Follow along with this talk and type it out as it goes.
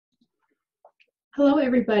Hello,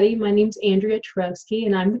 everybody. My name's Andrea Twarowski,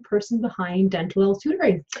 and I'm the person behind Dentalelle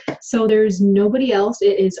Tutoring. So there's nobody else.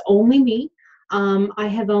 It is only me. I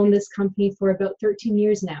have owned this company for about 13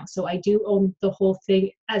 years now, so I do own the whole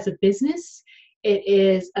thing as a business. It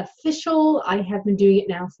is official. I have been doing it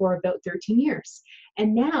now for about 13 years,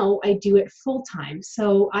 and now I do it full time.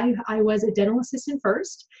 So I was a dental assistant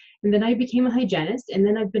first, and then I became a hygienist, and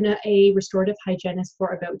then I've been a restorative hygienist for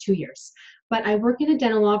about 2 years. But I work in a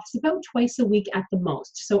dental office about twice a week at the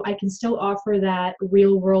most, so I can still offer that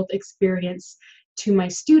real world experience to my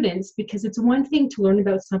students, because it's one thing to learn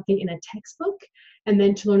about something in a textbook and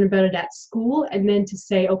then to learn about it at school and then to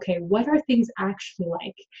say, okay, what are things actually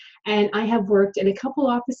like? And I have worked in a couple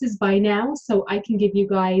offices by now, so I can give you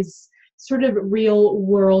guys sort of real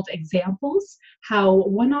world examples how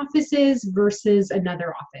one office is versus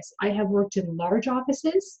another office. I have worked in large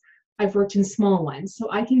offices. I've worked in small ones,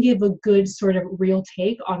 so I can give a good sort of real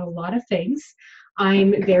take on a lot of things.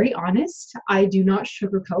 I'm very honest. I do not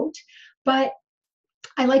sugarcoat, but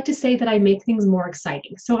I like to say that I make things more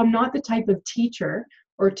exciting. So I'm not the type of teacher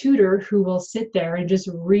or tutor who will sit there and just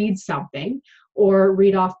read something or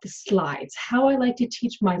read off the slides. How I like to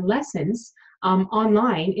teach my lessons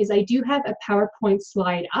online is I do have a PowerPoint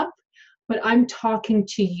slide up, but I'm talking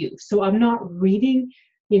to you. So I'm not reading,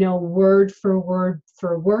 word for word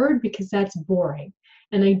for word, because that's boring.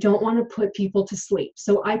 And I don't want to put people to sleep.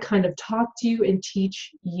 So I kind of talk to you and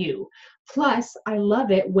teach you. Plus, I love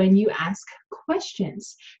it when you ask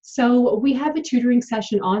questions. So we have a tutoring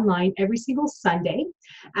session online every single Sunday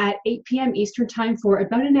at 8 p.m. Eastern Time for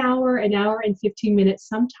about an hour and 15 minutes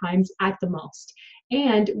sometimes at the most.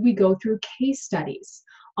 And we go through case studies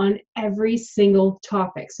on every single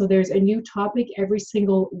topic. So there's a new topic every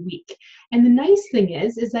single week. And the nice thing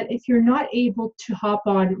is that if you're not able to hop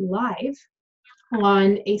on live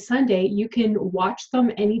on a Sunday, you can watch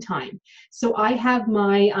them anytime. So I have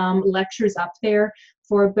my lectures up there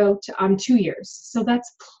for about 2 years. So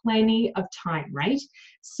that's plenty of time, right?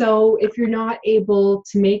 So if you're not able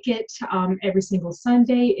to make it every single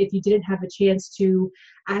Sunday, if you didn't have a chance to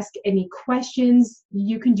ask any questions,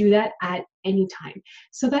 you can do that at any time.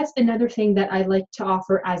 So that's another thing that I like to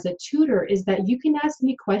offer as a tutor, is that you can ask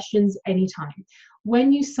me questions anytime.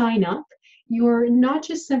 When you sign up, you're not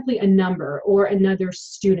just simply a number or another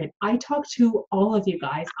student. I talk to all of you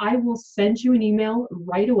guys. I will send you an email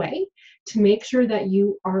right away to make sure that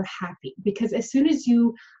you are happy, because as soon as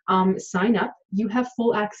you sign up, you have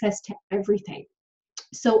full access to everything.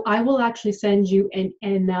 So I will actually send you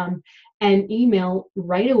an email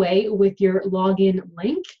right away with your login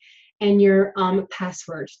link and your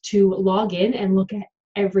password to log in and look at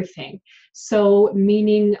everything. So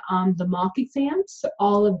meaning the mock exams,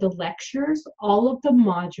 all of the lectures, all of the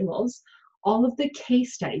modules, all of the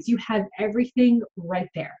case studies. You have everything right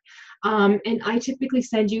there. And I typically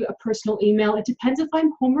send you a personal email. It depends if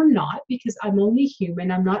I'm home or not, because I'm only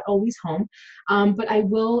human. I'm not always home. But I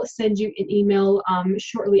will send you an email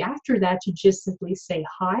shortly after that to just simply say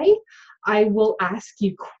hi. I will ask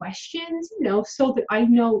you questions, so that I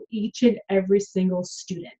know each and every single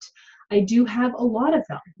student. I do have a lot of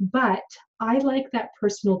them, but I like that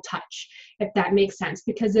personal touch, if that makes sense.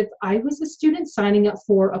 Because if I was a student signing up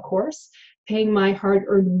for a course, paying my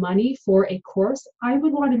hard-earned money for a course, I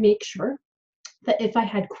would want to make sure that if I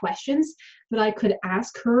had questions that I could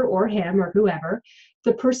ask her or him or whoever,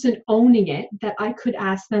 the person owning it, that I could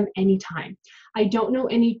ask them anytime. I don't know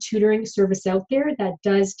any tutoring service out there that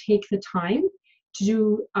does take the time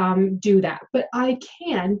to do that, but I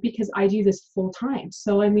can, because I do this full time.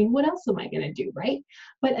 So I mean, what else am I going to do, right?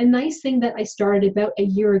 But a nice thing that I started about a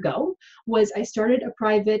year ago was I started a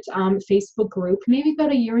private Facebook group, maybe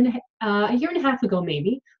about a year and a half ago,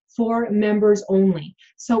 maybe, for members only.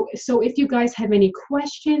 So if you guys have any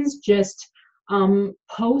questions, just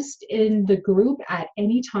post in the group at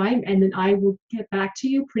any time, and then I will get back to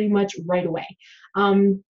you pretty much right away.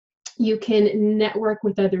 You can network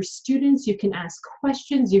with other students, you can ask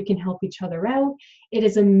questions, you can help each other out. It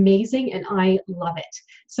is amazing and I love it.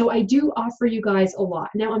 So I do offer you guys a lot.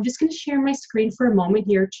 Now I'm just going to share my screen for a moment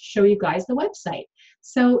here to show you guys the website.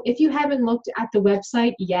 So if you haven't looked at the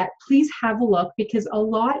website yet, please have a look, because a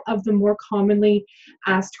lot of the more commonly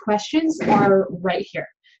asked questions are right here.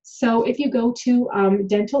 So if you go to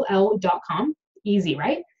dentalelle.com, easy,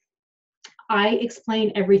 right? I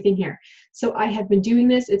explain everything here. So I have been doing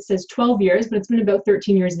this, it says 12 years, but it's been about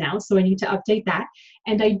 13 years now, so I need to update that.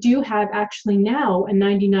 And I do have actually now a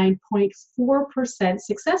 99.4%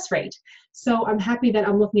 success rate. So I'm happy that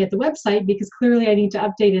I'm looking at the website, because clearly I need to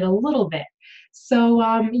update it a little bit. So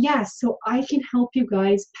yeah, so I can help you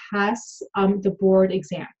guys pass the board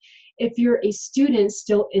exam. If you're a student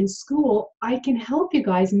still in school, I can help you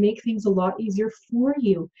guys make things a lot easier for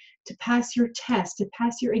you to pass your tests, to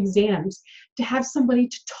pass your exams, to have somebody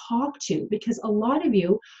to talk to, because a lot of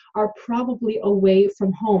you are probably away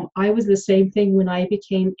from home. I was the same thing when I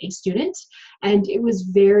became a student, and it was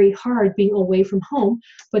very hard being away from home,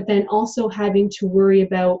 but then also having to worry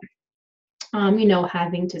about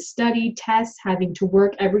having to study, tests, having to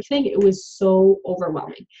work, everything. It was so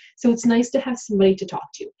overwhelming. So it's nice to have somebody to talk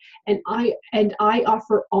to. And I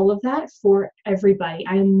offer all of that for everybody.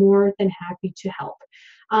 I am more than happy to help.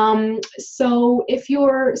 So if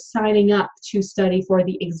you're signing up to study for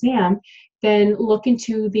the exam, then look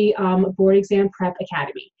into the Board Exam Prep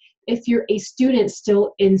Academy. If you're a student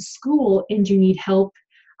still in school and you need help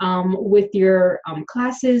with your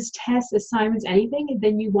classes, tests, assignments, anything,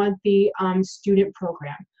 then you want the student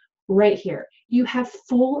program right here. You have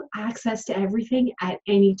full access to everything at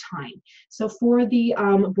any time. So for the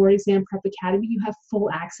Board Exam Prep Academy, you have full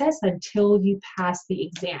access until you pass the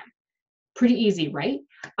exam. Pretty easy, right?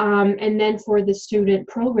 And then for the student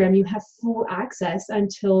program, you have full access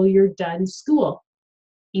until you're done school.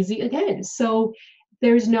 Easy again. So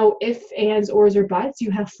there's no ifs, ands, ors, or buts. You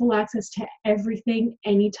have full access to everything,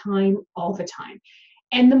 anytime, all the time.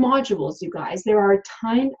 And the modules, you guys, there are a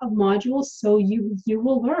ton of modules, so you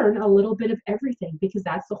will learn a little bit of everything, because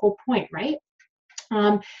that's the whole point, right?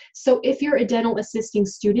 So if you're a dental assisting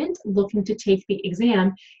student looking to take the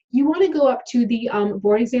exam, you want to go up to the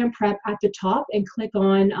Board Exam Prep at the top and click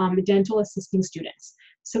on Dental Assisting Students.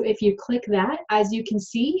 So if you click that, as you can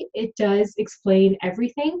see, it does explain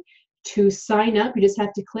everything. To sign up, you just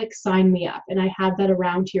have to click sign me up. And I have that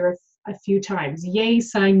around here a few times. Yay,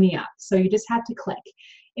 sign me up. So you just have to click.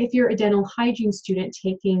 If you're a dental hygiene student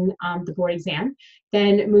taking the board exam,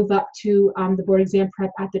 then move up to the Board Exam Prep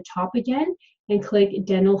at the top again and click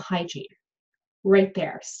dental hygiene. Right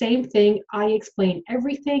there. Same thing. I explain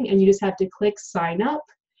everything and you just have to click sign up.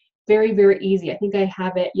 Very, very easy. I think I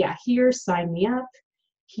have it. Yeah, here, sign me up.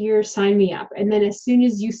 Here, sign me up. And then as soon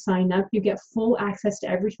as you sign up, you get full access to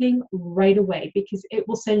everything right away, because it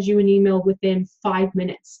will send you an email within 5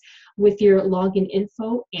 minutes with your login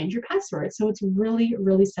info and your password. So it's really,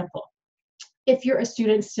 really simple. If you're a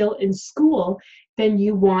student still in school, then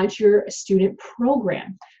you want your student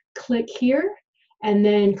program. Click here and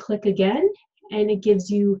then click again, and it gives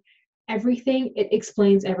you everything. It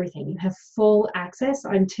explains everything. You have full access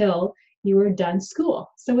until you are done school.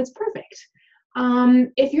 So it's perfect.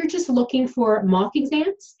 If you're just looking for mock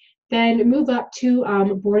exams, then move up to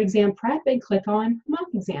Board Exam Prep and click on mock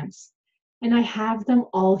exams. And I have them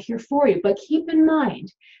all here for you. But keep in mind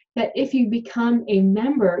that if you become a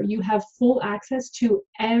member, you have full access to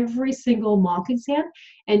every single mock exam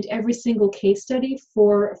and every single case study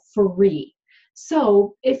for free.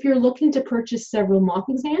 So if you're looking to purchase several mock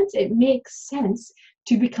exams, it makes sense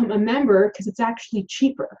to become a member because it's actually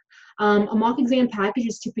cheaper. A mock exam package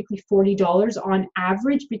is typically $40 on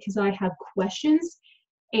average, because I have questions,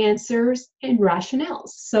 answers, and rationales.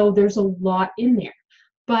 So there's a lot in there.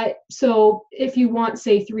 But so if you want,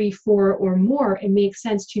 say, 3, 4, or more, it makes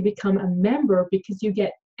sense to become a member, because you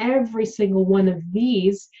get every single one of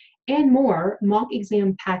these and more mock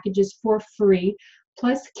exam packages for free,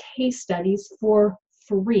 plus case studies for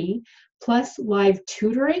free, plus live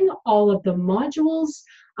tutoring, all of the modules,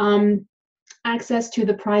 access to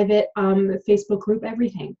the private Facebook group,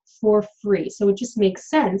 everything for free. So it just makes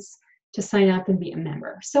sense to sign up and be a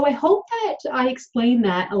member. So I hope that I explained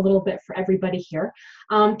that a little bit for everybody here,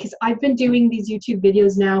 because I've been doing these YouTube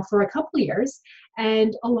videos now for a couple of years,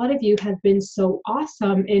 and a lot of you have been so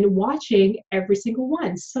awesome in watching every single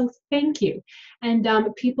one. So thank you. And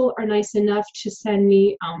people are nice enough to send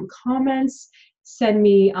me comments, send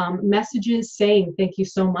me messages saying thank you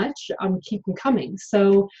so much, keep them coming.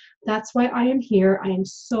 So that's why I am here. I am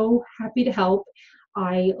so happy to help.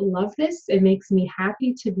 I love this. It makes me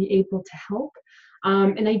happy to be able to help.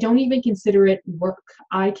 And I don't even consider it work.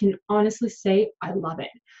 I can honestly say I love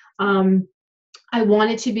it. I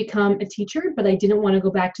wanted to become a teacher, but I didn't want to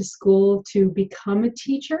go back to school to become a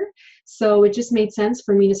teacher. So it just made sense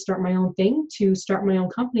for me to start my own thing, to start my own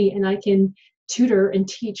company, and I can tutor and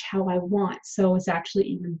teach how I want. So it's actually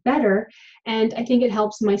even better. And I think it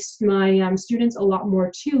helps my students a lot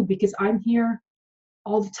more too, because I'm here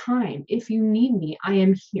all the time. If you need me, I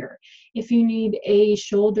am here. If you need a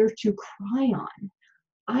shoulder to cry on,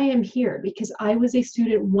 I am here, because I was a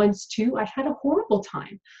student once too. I had a horrible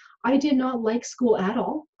time. I did not like school at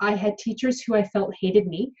all. I had teachers who I felt hated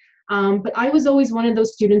me. But I was always one of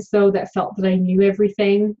those students, though, that felt that I knew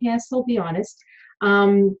everything. Yes, I'll be honest.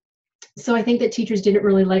 So I think that teachers didn't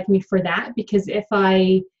really like me for that, because if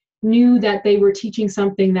I knew that they were teaching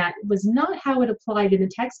something that was not how it applied in the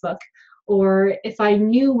textbook, or if I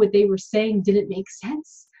knew what they were saying didn't make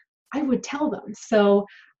sense, I would tell them. So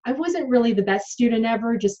I wasn't really the best student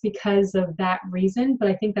ever just because of that reason, but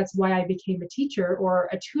I think that's why I became a teacher, or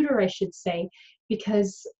a tutor, I should say,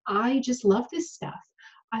 because I just love this stuff.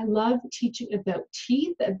 I love teaching about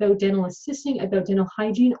teeth, about dental assisting, about dental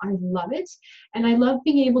hygiene. I love it. And I love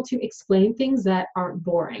being able to explain things that aren't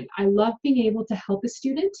boring. I love being able to help a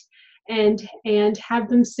student and have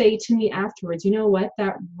them say to me afterwards, you know what,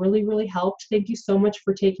 that really, really helped. Thank you so much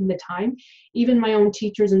for taking the time. Even my own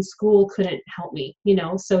teachers in school couldn't help me, you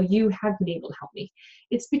know, so you have been able to help me.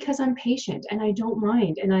 It's because I'm patient and I don't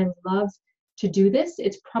mind, and I love to do this.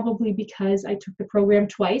 It's probably because I took the program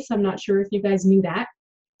twice. I'm not sure if you guys knew that.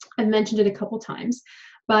 I've mentioned it a couple times,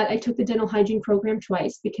 but I took the dental hygiene program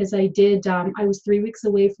twice because I was 3 weeks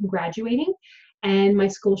away from graduating and my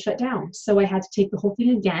school shut down. So I had to take the whole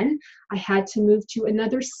thing again. I had to move to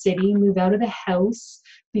another city, move out of the house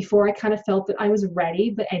before I kind of felt that I was ready.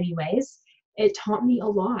 But anyways, it taught me a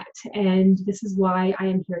lot, and this is why I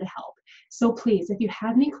am here to help. So please, if you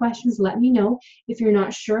have any questions, let me know. If you're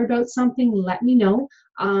not sure about something, let me know.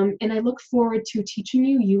 And I look forward to teaching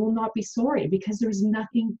you. You will not be sorry because there's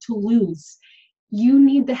nothing to lose. You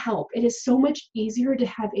need the help. It is so much easier to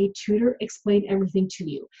have a tutor explain everything to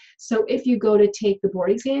you. So if you go to take the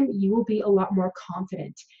board exam, you will be a lot more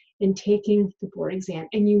confident in taking the board exam,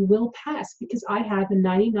 and you will pass because I have a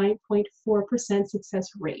 99.4% success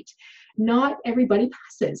rate. Not everybody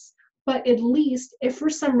passes, but at least if for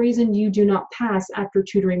some reason you do not pass after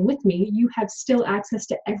tutoring with me, you have still access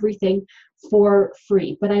to everything for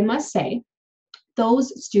free. But I must say,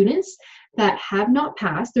 those students that have not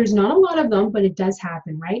passed, there's not a lot of them, but it does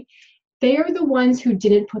happen, right? They are the ones who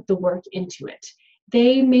didn't put the work into it.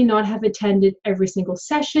 They may not have attended every single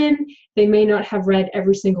session, they may not have read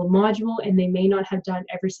every single module, and they may not have done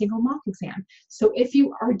every single mock exam. So if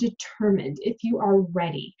you are determined, if you are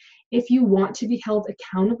ready, if you want to be held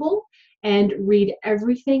accountable and read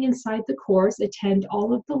everything inside the course, attend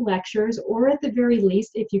all of the lectures, or at the very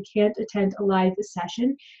least, if you can't attend a live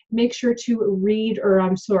session, make sure to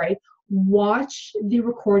watch the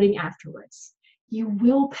recording afterwards. You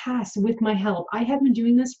will pass with my help. I have been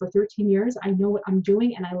doing this for 13 years. I know what I'm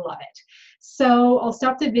doing and I love it. So I'll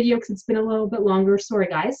stop the video because it's been a little bit longer. Sorry,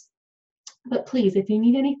 guys. But please, if you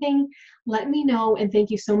need anything, let me know. And thank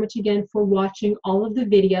you so much again for watching all of the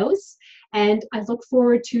videos. And I look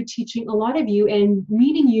forward to teaching a lot of you and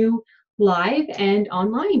meeting you live and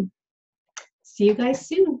online. See you guys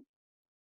soon.